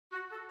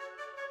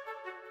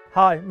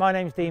Hi, my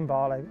name's Dean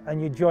Barlow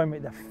and you join me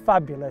at the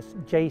fabulous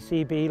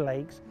JCB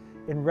Lakes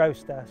in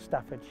Rocester,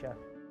 Staffordshire.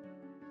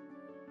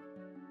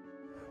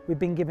 We've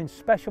been given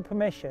special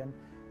permission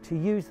to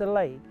use the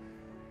lake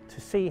to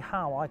see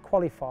how I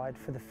qualified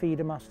for the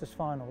Feeder Masters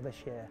final this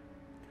year.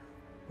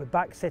 We're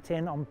back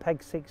sitting on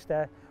peg 60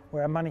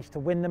 where I managed to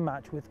win the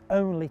match with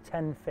only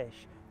 10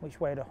 fish, which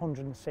weighed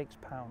 106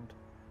 pounds.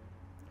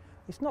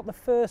 It's not the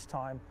first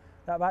time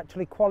that I've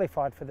actually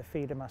qualified for the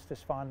Feeder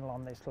Masters final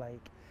on this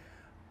lake.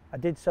 I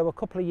did so a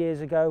couple of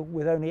years ago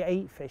with only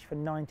 8 fish for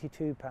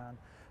 92 pounds.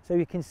 So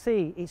you can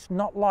see it's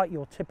not like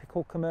your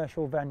typical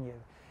commercial venue.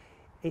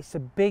 It's a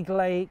big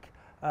lake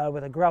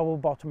with a gravel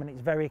bottom and it's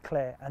very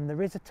clear, and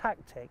there is a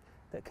tactic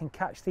that can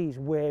catch these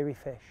wary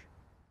fish.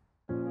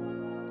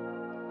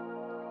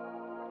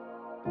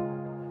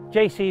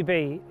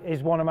 JCB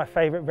is one of my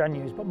favourite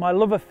venues, but my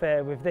love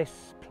affair with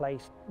this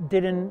place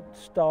didn't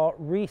start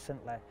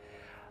recently.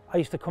 I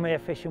used to come here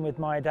fishing with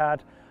my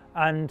dad,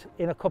 and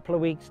in a couple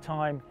of weeks'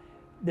 time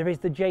there is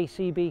the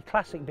JCB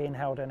Classic being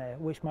held in here,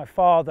 which my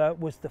father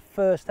was the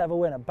first ever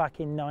winner back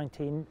in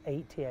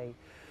 1988.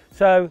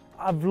 So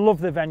I've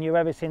loved the venue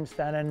ever since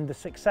then, and the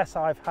success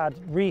I've had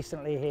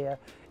recently here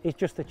is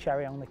just the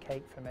cherry on the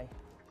cake for me.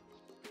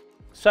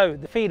 So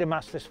the Feeder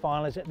Masters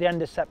final is at the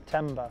end of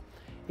September.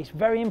 It's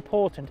very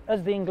important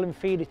as the England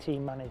feeder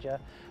team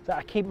manager that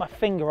I keep my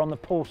finger on the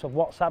pulse of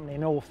what's happening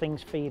in all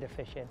things feeder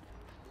fishing.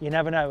 You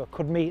never know, I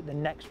could meet the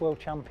next world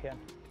champion.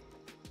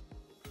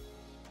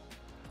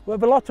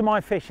 With a lot of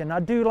my fishing, I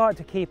do like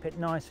to keep it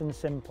nice and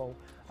simple.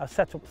 I've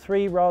set up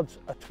 3 rods,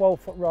 a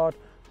 12-foot rod,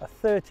 a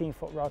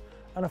 13-foot rod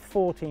and a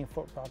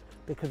 14-foot rod,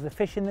 because the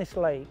fish in this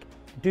lake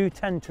do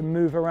tend to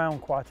move around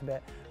quite a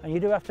bit and you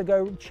do have to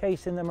go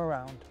chasing them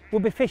around.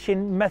 We'll be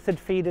fishing method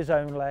feeders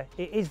only.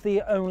 It is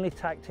the only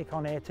tactic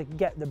on here to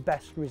get the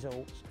best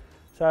results.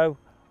 So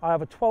I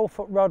have a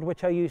 12-foot rod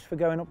which I use for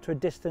going up to a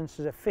distance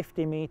of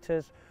 50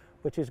 metres,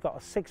 which has got a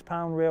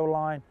 6-pound reel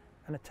line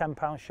and a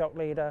 10-pound shock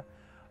leader.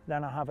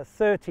 Then I have a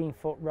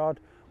 13-foot rod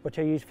which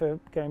I use for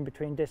going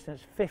between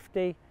distance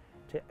 50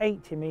 to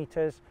 80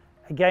 metres,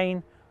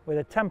 again with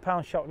a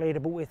 10-pound shock leader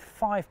but with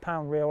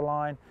 5-pound reel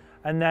line,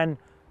 and then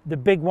the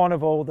big one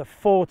of all, the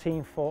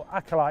 14-foot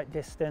acolyte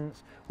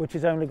distance, which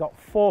has only got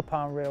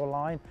 4-pound reel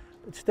line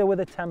but still with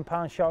a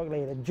 10-pound shock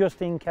leader,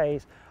 just in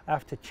case I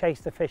have to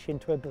chase the fish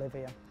into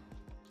oblivion.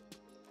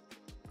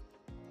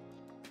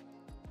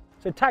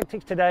 So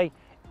tactics today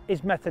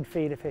is method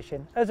feeder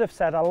fishing. As I've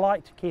said, I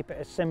like to keep it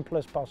as simple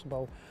as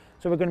possible.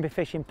 So we're going to be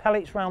fishing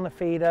pellets around the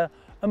feeder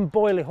and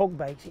boilie hook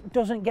baits. It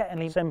doesn't get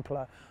any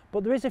simpler,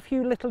 but there is a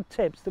few little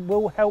tips that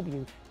will help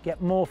you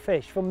get more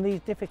fish from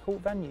these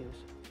difficult venues.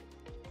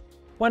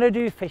 When I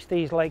do fish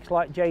these lakes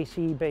like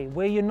JCB,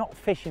 where you're not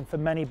fishing for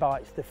many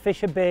bites, the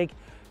fish are big,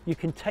 you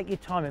can take your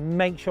time and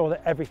make sure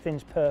that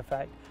everything's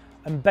perfect,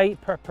 and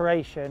bait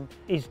preparation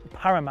is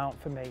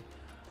paramount for me.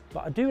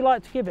 But I do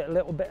like to give it a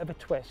little bit of a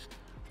twist.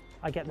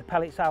 I get the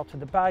pellets out of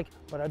the bag,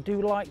 but I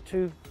do like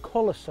to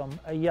colour some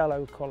a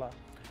yellow colour.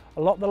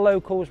 A lot of the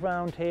locals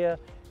round here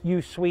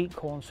use sweet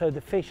corn, so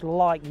the fish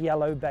like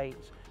yellow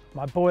baits.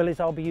 My boilies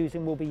I'll be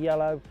using will be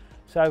yellow,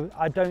 so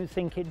I don't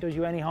think it does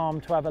you any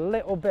harm to have a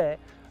little bit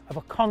of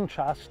a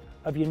contrast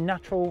of your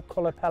natural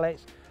colour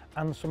pellets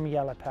and some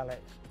yellow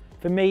pellets.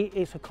 For me,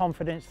 it's a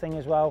confidence thing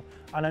as well,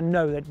 and I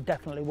know that it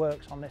definitely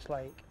works on this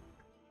lake.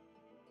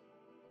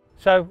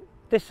 So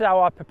this is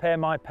how I prepare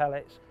my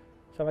pellets.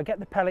 So I get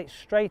the pellets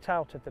straight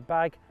out of the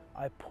bag,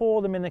 I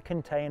pour them in the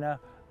container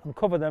and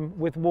cover them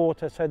with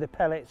water so the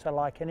pellets are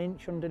like an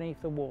inch underneath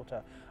the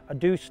water. I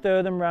do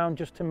stir them round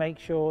just to make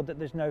sure that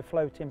there's no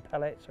floating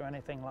pellets or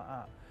anything like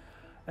that.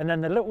 And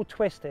then the little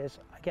twist is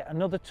I get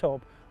another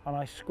tub and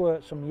I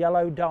squirt some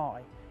yellow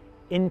dye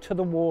into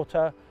the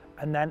water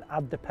and then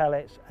add the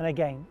pellets and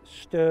again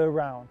stir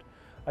round.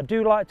 I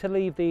do like to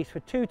leave these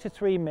for 2 to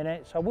 3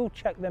 minutes. I will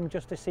check them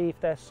just to see if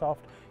they're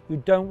soft.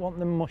 You don't want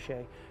them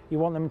mushy. You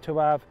want them to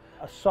have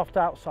a soft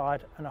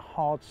outside and a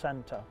hard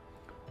centre.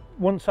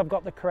 Once I've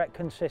got the correct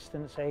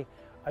consistency,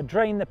 I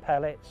drain the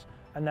pellets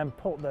and then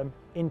put them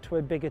into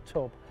a bigger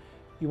tub.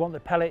 You want the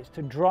pellets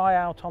to dry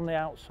out on the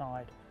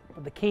outside,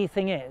 but the key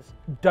thing is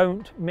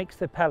don't mix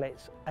the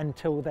pellets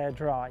until they're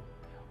dry.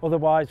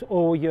 Otherwise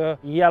all your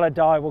yellow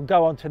dye will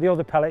go onto the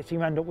other pellets,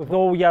 you end up with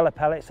all yellow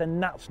pellets,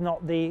 and that's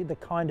not the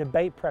kind of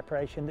bait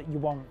preparation that you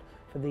want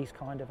for these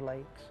kind of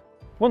lakes.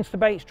 Once the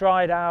bait's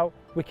dried out,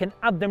 we can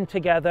add them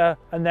together,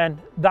 and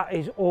then that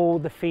is all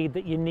the feed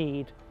that you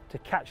need to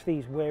catch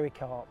these wary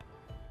carp.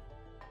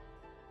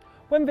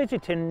 When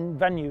visiting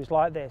venues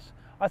like this,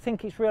 I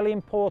think it's really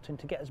important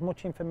to get as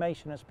much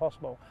information as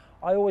possible.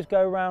 I always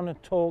go around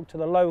and talk to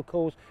the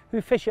locals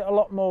who fish it a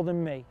lot more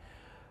than me.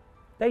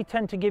 They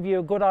tend to give you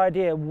a good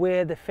idea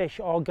where the fish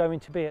are going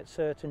to be at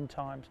certain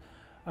times.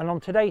 And on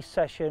today's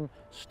session,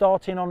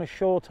 starting on a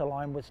shorter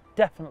line was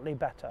definitely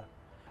better.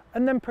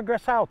 And then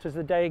progress out as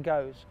the day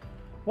goes.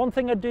 One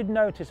thing I did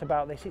notice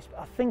about this is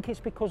I think it's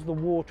because the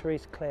water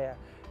is clear.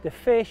 The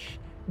fish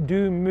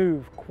do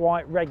move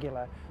quite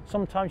regular.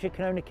 Sometimes you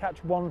can only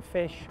catch one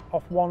fish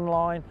off one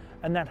line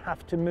and then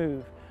have to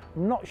move.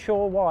 I'm not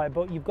sure why,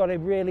 but you've got to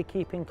really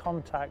keep in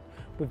contact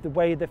with the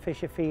way the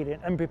fish are feeding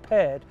and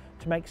prepared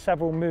to make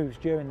several moves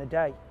during the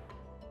day.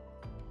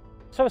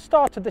 So I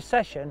started the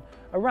session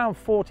around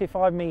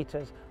 45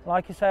 metres.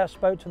 Like I say, I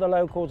spoke to the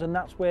locals and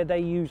that's where they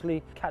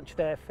usually catch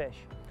their fish.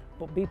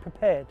 But be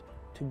prepared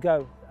to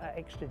go at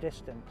extra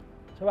distance.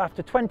 So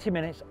after 20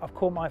 minutes, I've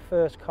caught my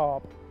first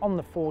carp on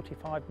the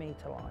 45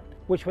 metre line,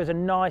 which was a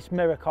nice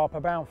mirror carp,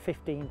 around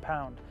 15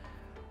 pound.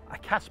 I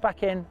cast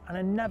back in and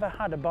I never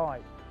had a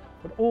bite,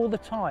 but all the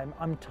time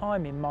I'm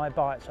timing my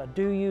bites. I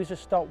do use a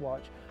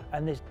stopwatch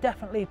and there's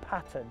definitely a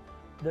pattern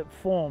that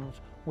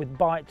forms with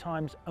bite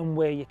times and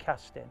where you're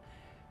casting.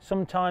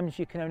 Sometimes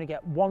you can only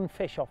get one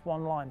fish off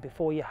one line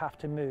before you have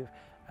to move,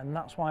 and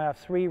that's why I have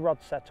 3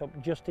 rods set up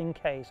just in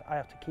case I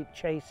have to keep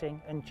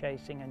chasing and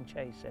chasing and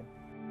chasing.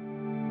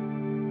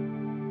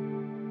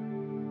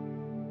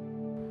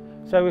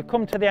 So we've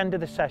come to the end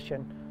of the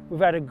session. We've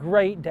had a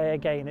great day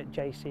again at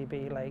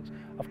JCB Lakes.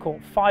 I've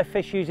caught 5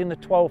 fish using the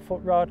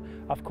 12-foot rod.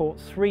 I've caught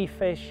 3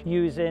 fish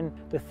using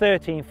the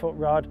 13-foot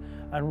rod.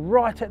 And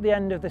right at the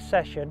end of the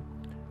session,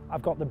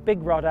 I've got the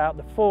big rod out,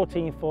 the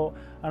 14-foot,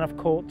 and I've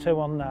caught 2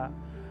 on that.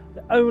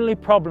 The only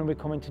problem with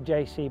coming to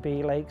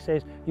JCB Lakes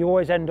is you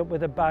always end up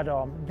with a bad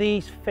arm.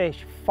 These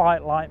fish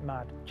fight like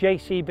mad.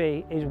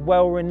 JCB is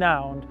well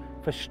renowned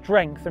for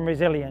strength and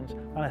resilience,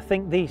 and I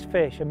think these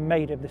fish are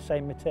made of the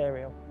same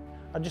material.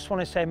 I just want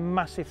to say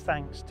massive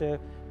thanks to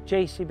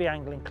JCB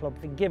Angling Club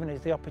for giving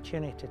us the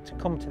opportunity to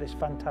come to this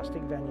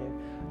fantastic venue.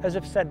 As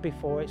I've said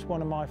before, it's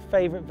one of my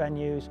favourite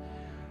venues.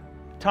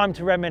 Time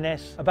to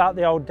reminisce about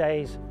the old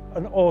days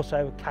and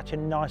also catch a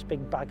nice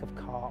big bag of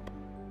carp.